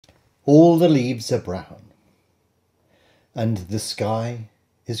All the leaves are brown, and the sky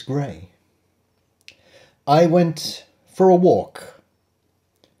is grey. I went for a walk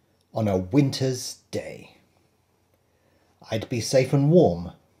on a winter's day. I'd be safe and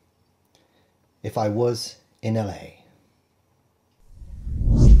warm if I was in LA.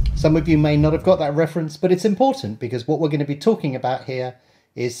 Some of you may not have got that reference, but it's important because what we're going to be talking about here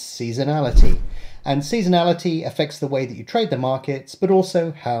is seasonality. And seasonality affects the way that you trade the markets, but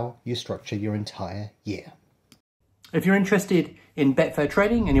also how you structure your entire year. If you're interested in Betfair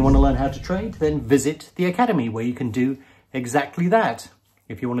trading and you want to learn how to trade, then visit the Academy where you can do exactly that.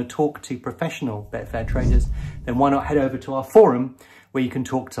 If you want to talk to professional Betfair traders, then why not head over to our forum where you can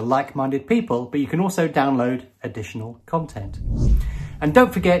talk to like-minded people, but you can also download additional content. And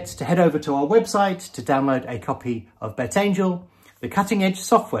don't forget to head over to our website to download a copy of BetAngel, the cutting-edge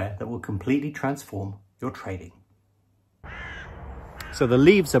software that will completely transform your trading. So the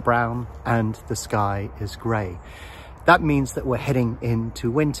leaves are brown and the sky is grey. That means that we're heading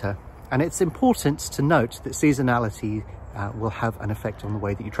into winter. And it's important to note that seasonality will have an effect on the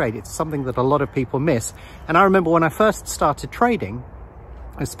way that you trade. It's something that a lot of people miss. And I remember when I first started trading,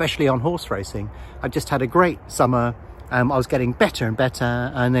 especially on horse racing, I just had a great summer. I was getting better and better,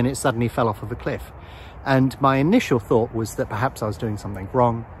 and then it suddenly fell off of a cliff. And my initial thought was that perhaps I was doing something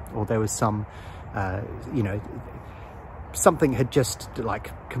wrong, or there was some, something had just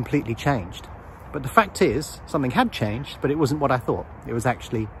like completely changed. But the fact is, something had changed, but it wasn't what I thought. It was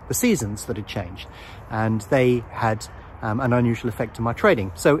actually the seasons that had changed, and they had an unusual effect on my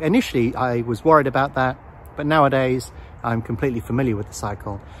trading. So initially I was worried about that, but nowadays I'm completely familiar with the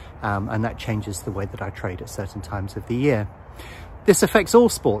cycle, and that changes the way that I trade at certain times of the year. This affects all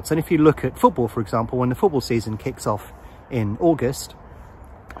sports, and if you look at football, for example, when the football season kicks off in August,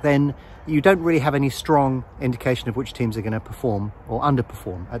 then you don't really have any strong indication of which teams are going to perform or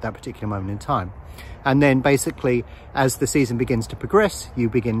underperform at that particular moment in time. And then basically, as the season begins to progress, you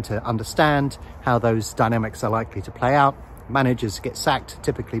begin to understand how those dynamics are likely to play out. Managers get sacked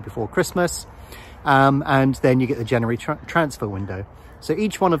typically before Christmas, and then you get the January transfer window. So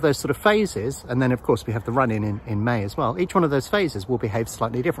each one of those sort of phases, and then of course we have the run-in in May as well, each one of those phases will behave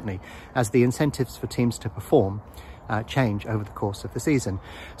slightly differently as the incentives for teams to perform change over the course of the season.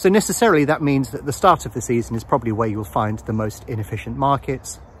 So necessarily that means that the start of the season is probably where you'll find the most inefficient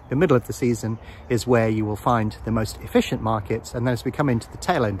markets. The middle of the season is where you will find the most efficient markets, and then as we come into the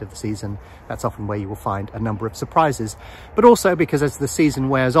tail end of the season, that's often where you will find a number of surprises. But also because as the season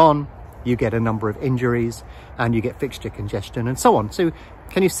wears on, you get a number of injuries and you get fixture congestion and so on. So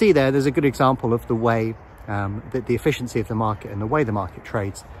can you see there's a good example of the way that the efficiency of the market and the way the market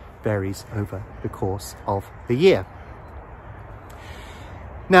trades varies over the course of the year.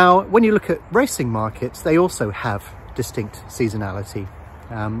 Now, when you look at racing markets, they also have distinct seasonality.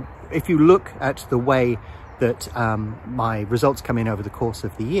 If you look at the way that my results come in over the course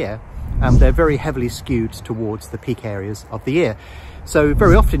of the year, they're very heavily skewed towards the peak areas of the year. So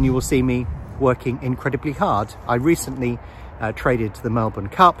very often you will see me working incredibly hard. I recently traded the Melbourne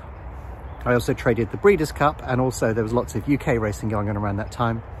Cup. I also traded the Breeders' Cup, and also there was lots of UK racing going on around that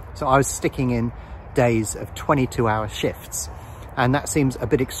time. So I was sticking in days of 22-hour shifts. And that seems a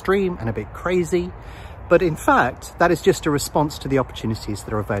bit extreme and a bit crazy. But in fact, that is just a response to the opportunities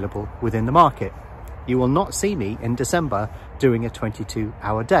that are available within the market. You will not see me in December doing a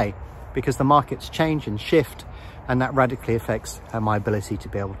 22-hour day because the markets change and shift, and that radically affects my ability to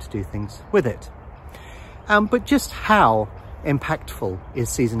be able to do things with it. But just how impactful is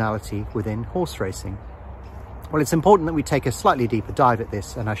seasonality within horse racing? Well, it's important that we take a slightly deeper dive at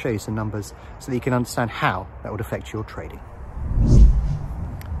this, and I'll show you some numbers so that you can understand how that would affect your trading.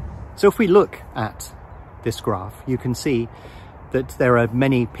 So if we look at this graph, you can see that there are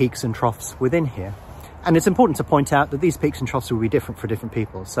many peaks and troughs within here. And it's important to point out that these peaks and troughs will be different for different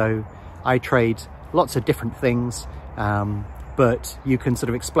people. So I trade lots of different things, but you can sort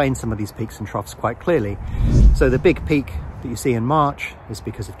of explain some of these peaks and troughs quite clearly. So the big peak that you see in March is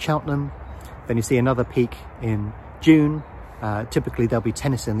because of Cheltenham. Then you see another peak in June. Typically there'll be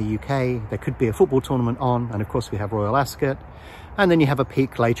tennis in the UK. There could be a football tournament on, and of course we have Royal Ascot. And then you have a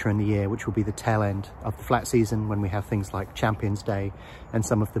peak later in the year, which will be the tail end of the flat season, when we have things like Champions Day and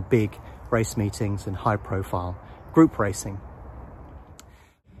some of the big race meetings and high profile group racing.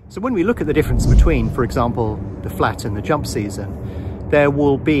 So when we look at the difference between, for example, the flat and the jump season, there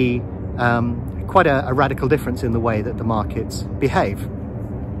will be quite a radical difference in the way that the markets behave.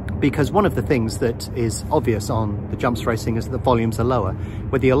 Because one of the things that is obvious on the jumps racing is that the volumes are lower.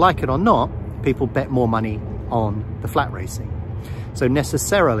 Whether you like it or not, people bet more money on the flat racing. So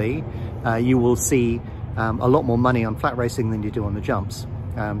necessarily, you will see a lot more money on flat racing than you do on the jumps.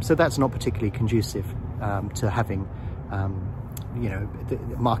 So that's not particularly conducive to having you know, the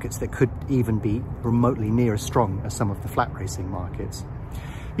markets that could even be remotely near as strong as some of the flat racing markets.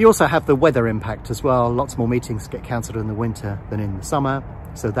 You also have the weather impact as well. Lots more meetings get cancelled in the winter than in the summer,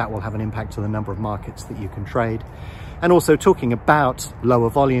 so that will have an impact on the number of markets that you can trade. And also, talking about lower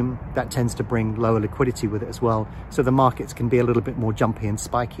volume, that tends to bring lower liquidity with it as well, so the markets can be a little bit more jumpy and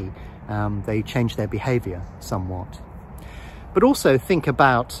spiky. They change their behaviour somewhat. But also think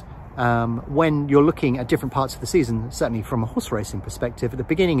about when you're looking at different parts of the season, certainly from a horse racing perspective. At the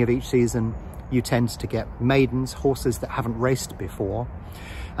beginning of each season, you tend to get maidens, horses that haven't raced before.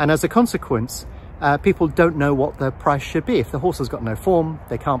 And as a consequence, people don't know what the price should be. If the horse has got no form,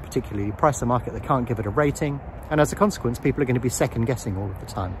 they can't particularly price the market, they can't give it a rating. And as a consequence, people are going to be second guessing all of the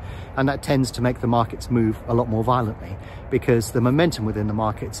time. And that tends to make the markets move a lot more violently, because the momentum within the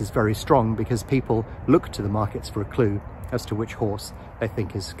markets is very strong, because people look to the markets for a clue as to which horse they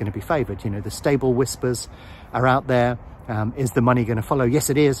think is going to be favoured. You know, the stable whispers are out there. Is the money going to follow? Yes,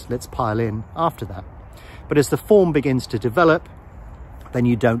 it is. Let's pile in after that. But as the form begins to develop, then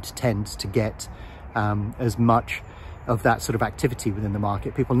you don't tend to get as much of that sort of activity within the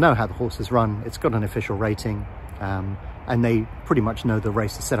market. People know how the horse is run. It's got an official rating, and they pretty much know the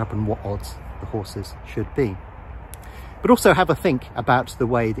race is set up and what odds the horses should be. But also have a think about the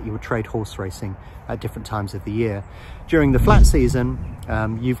way that you would trade horse racing at different times of the year. During the flat season,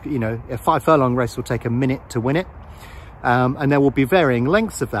 you know, a 5 furlong race will take a minute to win it, and there will be varying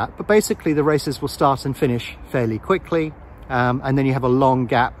lengths of that, but basically the races will start and finish fairly quickly, and then you have a long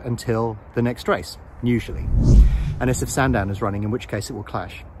gap until the next race, usually, unless if Sandown is running, in which case it will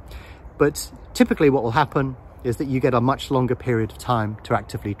clash. But typically what will happen is that you get a much longer period of time to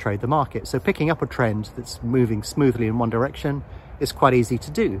actively trade the market. So picking up a trend that's moving smoothly in one direction is quite easy to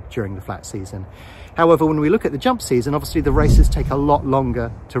do during the flat season. However, when we look at the jump season, obviously the races take a lot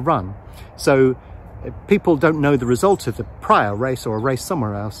longer to run. So people don't know the result of the prior race or a race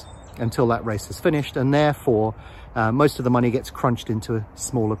somewhere else until that race is finished, and therefore most of the money gets crunched into a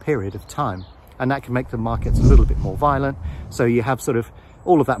smaller period of time. And that can make the markets a little bit more violent. So you have sort of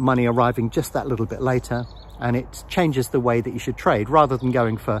all of that money arriving just that little bit later, and it changes the way that you should trade. Rather than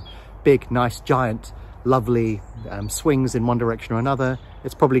going for big, nice, giant, lovely swings in one direction or another,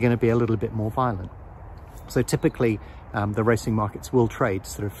 it's probably going to be a little bit more violent. So typically the racing markets will trade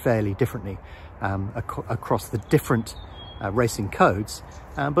sort of fairly differently across the different racing codes,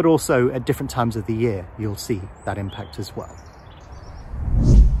 but also at different times of the year you'll see that impact as well.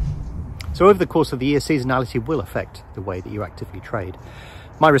 So over the course of the year, seasonality will affect the way that you actively trade.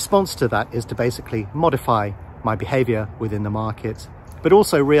 My response to that is to basically modify my behavior within the market, but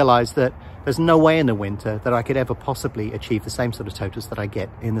also realize that there's no way in the winter that I could ever possibly achieve the same sort of totals that I get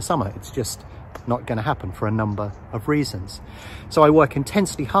in the summer. It's just not going to happen for a number of reasons. So I work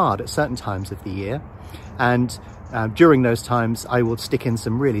intensely hard at certain times of the year, and during those times I will stick in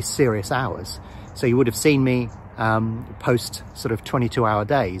some really serious hours. So you would have seen me post sort of 22-hour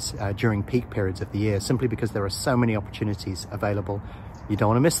days during peak periods of the year, simply because there are so many opportunities available. You don't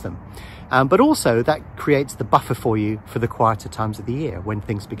want to miss them. But also that creates the buffer for you for the quieter times of the year, when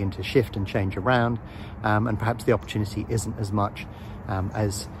things begin to shift and change around, and perhaps the opportunity isn't as much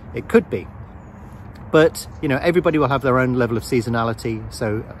as it could be. But, you know, everybody will have their own level of seasonality.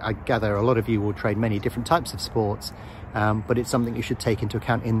 So I gather a lot of you will trade many different types of sports, but it's something you should take into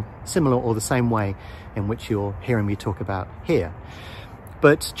account in similar or the same way in which you're hearing me talk about here.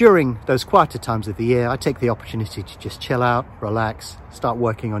 But during those quieter times of the year, I take the opportunity to just chill out, relax, start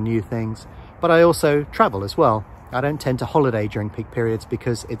working on new things. But I also travel as well. I don't tend to holiday during peak periods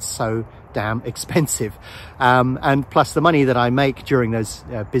because it's so damn expensive. And plus the money that I make during those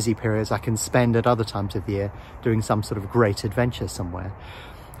busy periods, I can spend at other times of the year doing some sort of great adventure somewhere.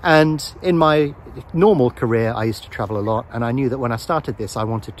 And in my normal career, I used to travel a lot, and I knew that when I started this, I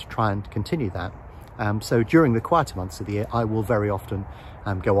wanted to try and continue that. So during the quieter months of the year, I will very often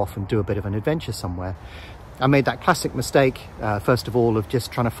go off and do a bit of an adventure somewhere. I made that classic mistake, first of all, of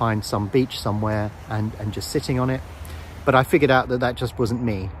just trying to find some beach somewhere and just sitting on it. But I figured out that that just wasn't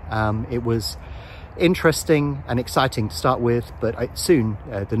me. It was interesting and exciting to start with, but soon,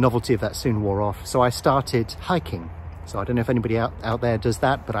 the novelty of that soon wore off. So I started hiking. So I don't know if anybody out there does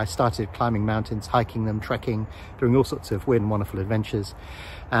that, but I started climbing mountains, hiking them, trekking, doing all sorts of weird and wonderful adventures,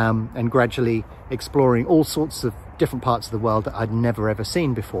 and gradually exploring all sorts of different parts of the world that I'd never ever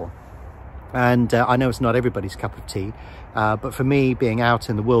seen before. And I know it's not everybody's cup of tea, but for me, being out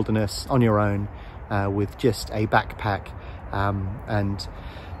in the wilderness on your own with just a backpack and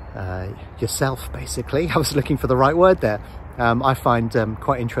yourself, basically, I was looking for the right word there, I find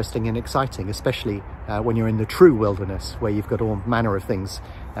quite interesting and exciting, especially when you're in the true wilderness, where you've got all manner of things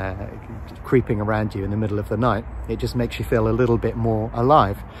creeping around you in the middle of the night. It just makes you feel a little bit more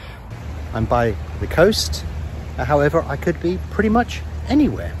alive. I'm by the coast, however, I could be pretty much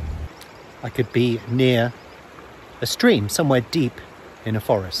anywhere. I could be near a stream, somewhere deep in a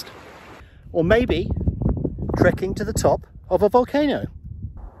forest. Or maybe trekking to the top of a volcano.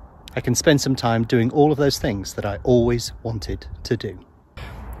 I can spend some time doing all of those things that I always wanted to do.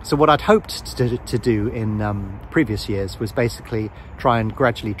 So what I'd hoped to do in previous years was basically try and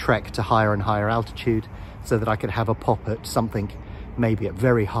gradually trek to higher and higher altitude so that I could have a pop at something maybe at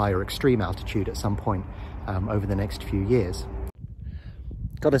very high or extreme altitude at some point over the next few years.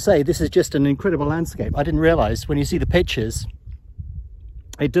 Gotta say, this is just an incredible landscape. I didn't realize when you see the pictures,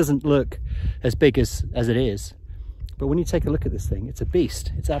 it doesn't look as big as it is. But when you take a look at this thing, it's a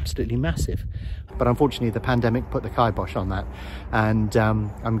beast. It's absolutely massive. But unfortunately, the pandemic put the kibosh on that. And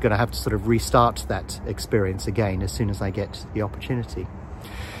I'm gonna have to sort of restart that experience again as soon as I get the opportunity.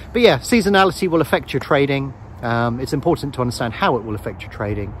 But yeah, seasonality will affect your trading. It's important to understand how it will affect your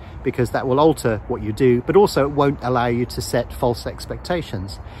trading, because that will alter what you do, but also it won't allow you to set false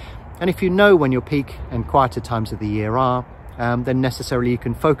expectations. And if you know when your peak and quieter times of the year are, then necessarily you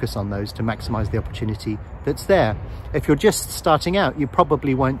can focus on those to maximize the opportunity that's there. If you're just starting out, you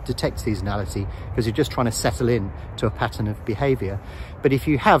probably won't detect seasonality because you're just trying to settle in to a pattern of behavior. But if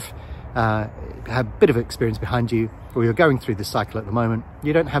you have a bit of experience behind you, or you're going through this cycle at the moment,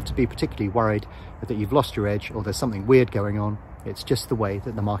 you don't have to be particularly worried that you've lost your edge or there's something weird going on. It's just the way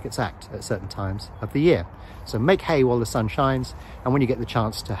that the markets act at certain times of the year. So make hay while the sun shines, and when you get the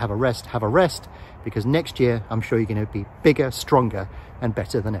chance to have a rest, because next year I'm sure you're going to be bigger, stronger and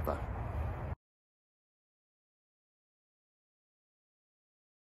better than ever.